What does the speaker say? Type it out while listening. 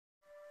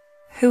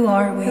Who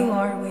are we?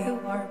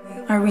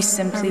 Are we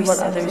simply what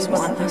others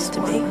want us to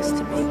be?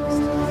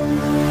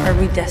 Are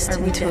we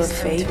destined to a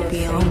fate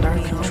beyond our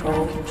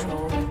control?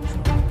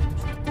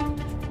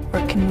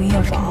 Or can we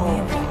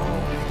evolve,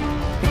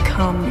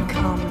 become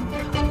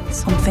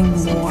something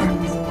more?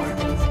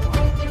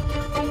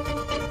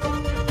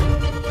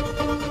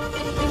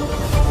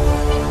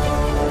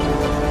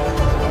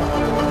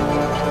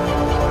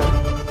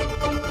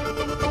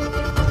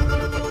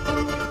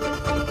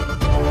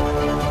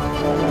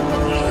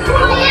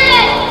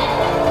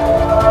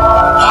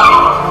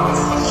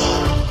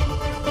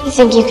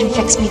 You think you can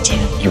fix me too?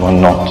 You are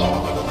not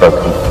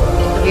broken.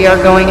 We are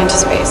going into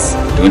space.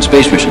 Doing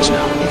space missions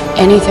now. If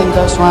anything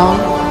goes wrong,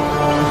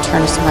 you'll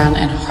turn us around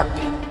in a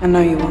heartbeat. I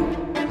know you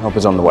won't. Help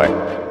is on the way.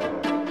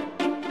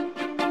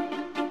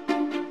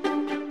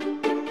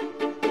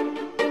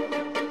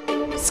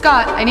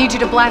 Scott, I need you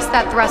to blast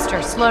that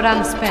thruster. Slow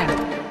down the spin.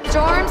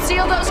 Storm,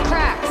 seal those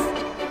cracks.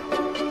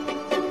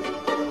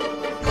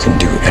 You can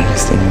do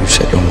anything you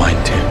set your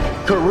mind to.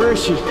 Where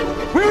is she?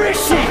 Where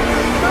is she?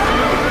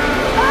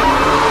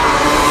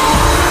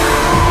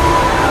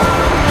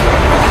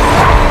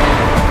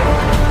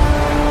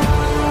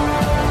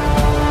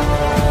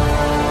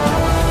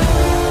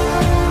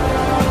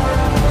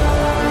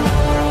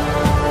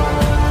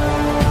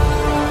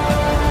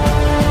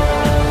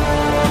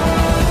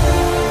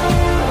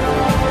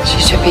 She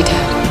should be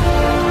dead.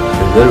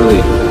 You're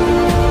literally,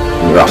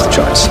 you're off the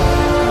charts.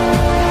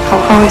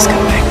 I'll always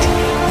come back to you.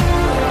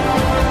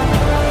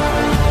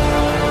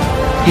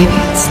 Maybe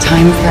it's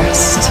time for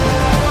us to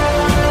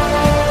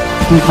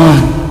move on.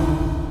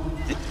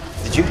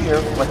 Did you hear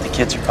what the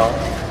kids are calling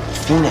it?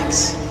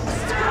 Phoenix.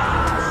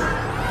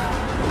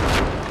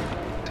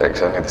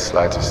 Takes only the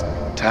slightest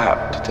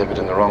tap to tip it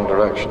in the wrong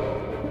direction.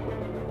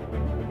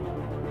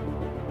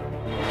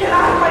 Get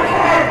out of my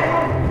head!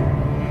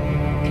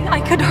 I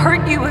could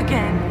hurt you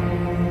again.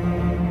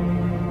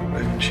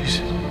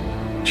 She's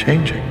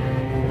changing.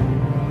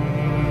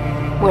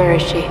 Where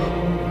is she?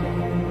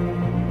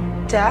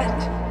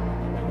 Dad?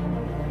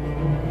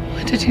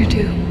 What did you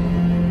do?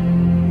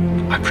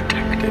 I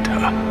protected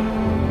her.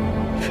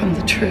 From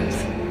the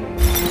truth.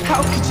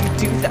 How could you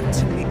do that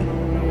to me?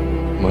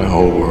 My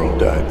whole world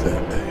died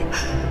that day.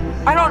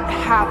 I don't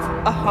have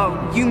a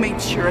home. You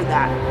made sure of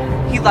that.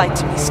 He lied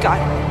to me,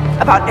 Scott,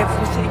 about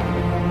everything.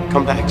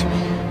 Come back to me.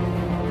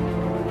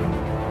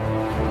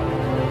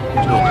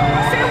 Stay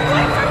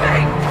away from me!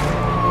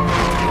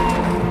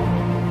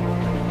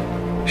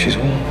 She's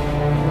all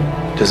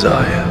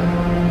desire,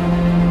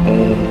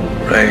 all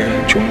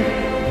rage, all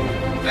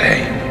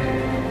pain.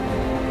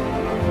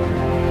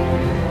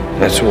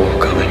 That's all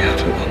coming out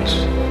at once.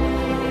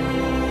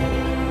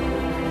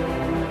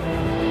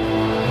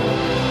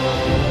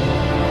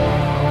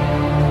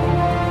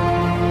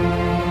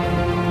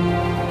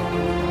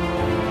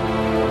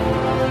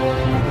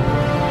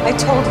 I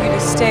told you to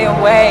stay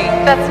away.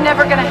 That's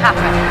never gonna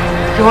happen.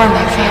 You're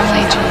my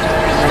family, Jude.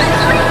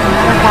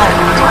 No matter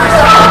what.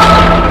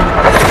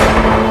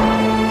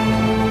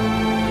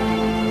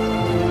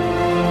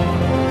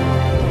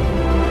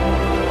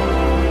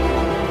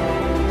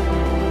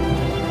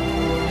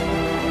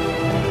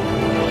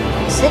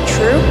 Is it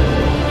true?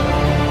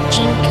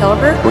 Jean killed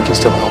her? We can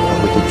still help her.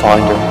 We can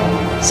find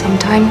her.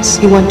 Sometimes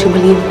you want to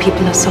believe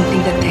people are something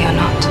that they are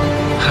not.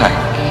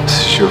 Hank,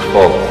 it's your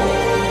fault.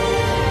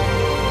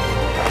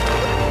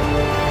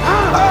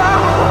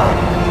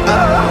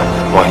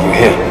 Why are you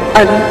here?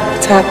 I don't know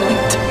what's happening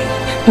to me.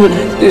 When I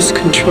lose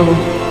control,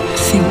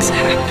 things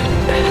happen.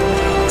 Bad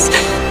things.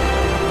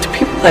 To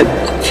people I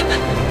love.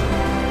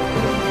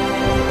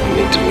 You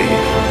need to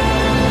leave.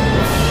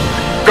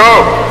 Go!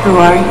 Who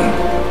are you?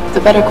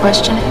 The better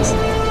question is,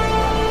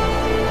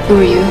 who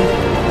are you?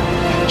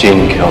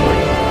 Jean killed her.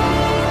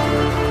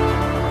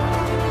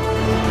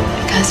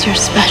 Because you're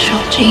special,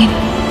 Jean.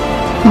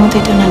 What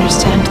they don't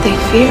understand, they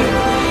fear.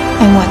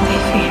 And what they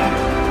fear,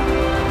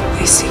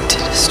 They seek to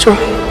destroy.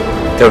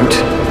 Don't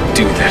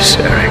do this,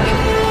 Eric.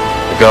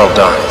 The girl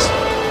dies.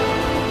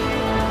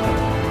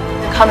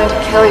 they're coming to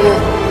kill you.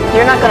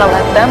 You're not gonna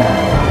let them.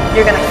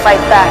 You're gonna fight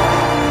back.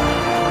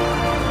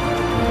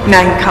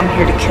 Now you come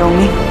here to kill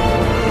me?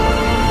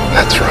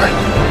 That's right.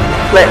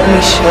 Let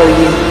me show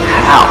you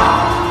how.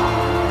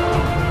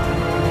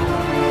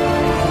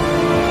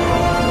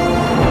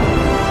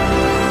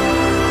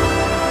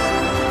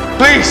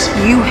 Please!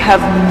 You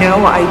have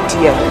no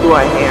idea who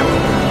I am.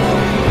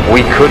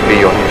 We could be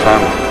your new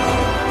family.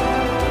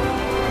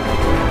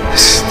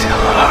 There's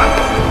still hope.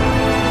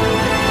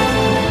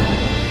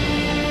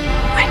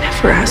 I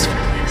never asked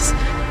for this.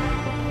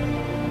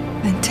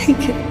 Then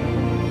take it.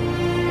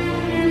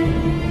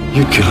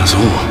 You'd kill us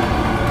all.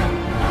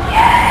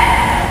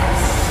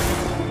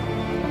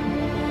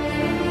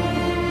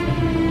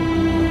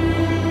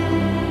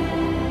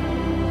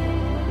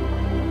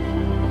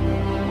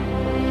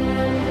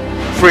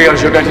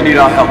 Helios, you're going to need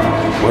our help.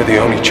 We're the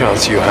only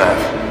chance you have.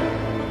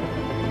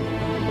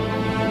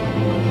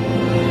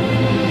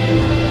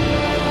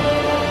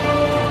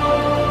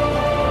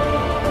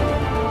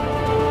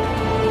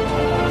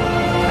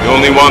 You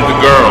only want the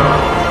girl.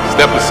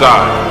 Step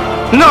aside.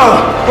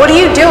 No! What are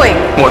you doing?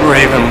 What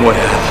Raven would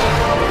have.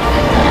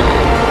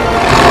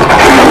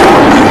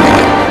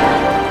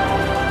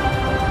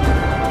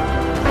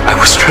 I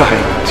was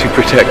trying to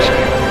protect you.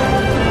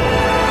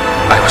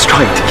 I was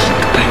trying to keep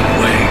the pain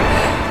away.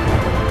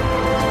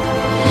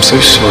 I'm so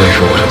sorry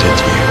for what I did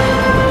to you.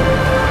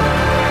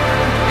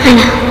 I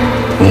know.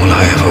 All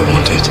I ever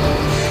wanted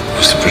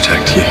was to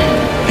protect you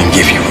and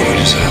give you what you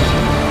deserve.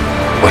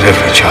 What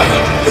every child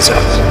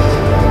deserves.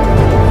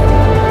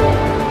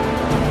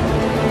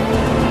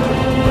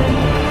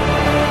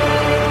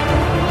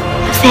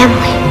 A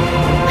family.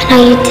 I know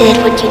you did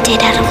what you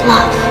did out of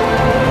love.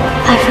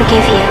 I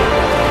forgive you.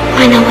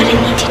 I know what I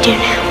need to do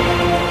now.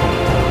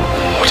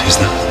 What is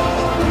that?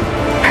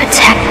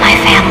 Protect my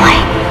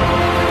family.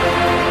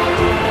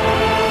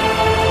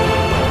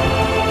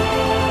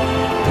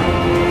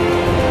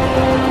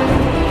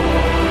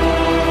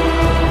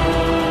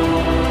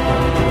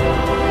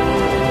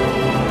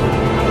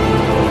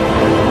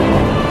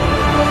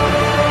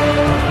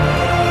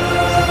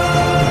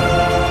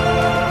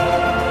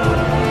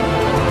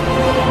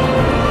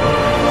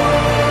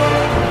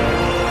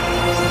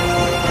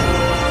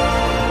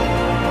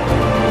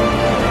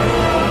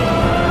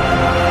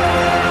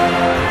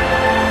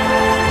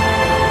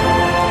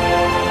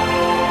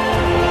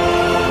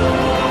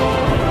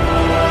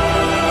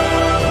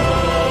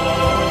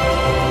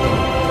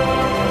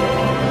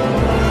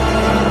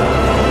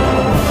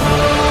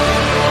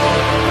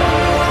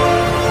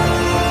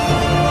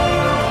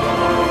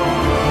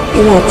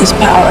 You want this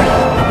power.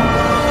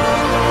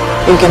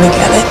 You're gonna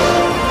get it.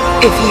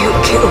 If you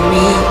kill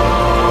me,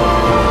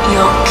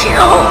 you'll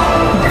kill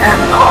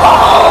them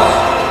all.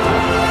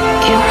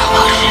 Your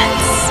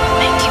emotions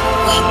make you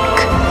weak.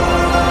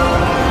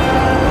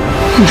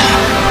 No.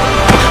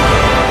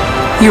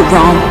 You're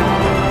wrong.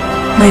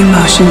 My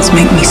emotions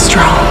make me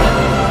strong.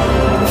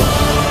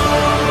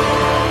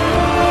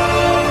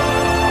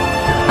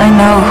 I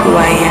know who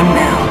I am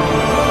now.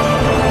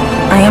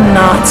 I am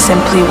not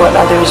simply what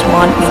others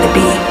want me to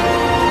be.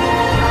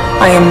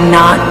 I am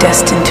not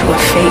destined to a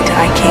fate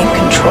I can't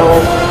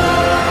control.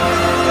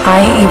 I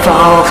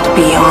evolved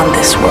beyond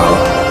this world.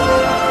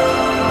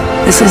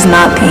 This is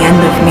not the end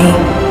of me,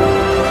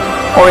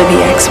 or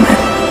the X-Men.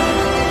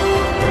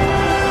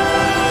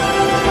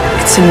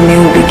 It's a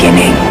new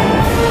beginning.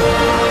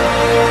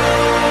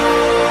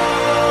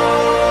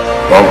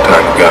 Long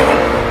time ago,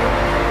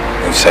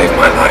 you saved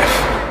my life,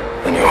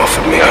 and you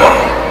offered me a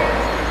home.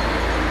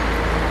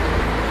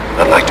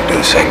 I'd like to do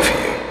the same for you.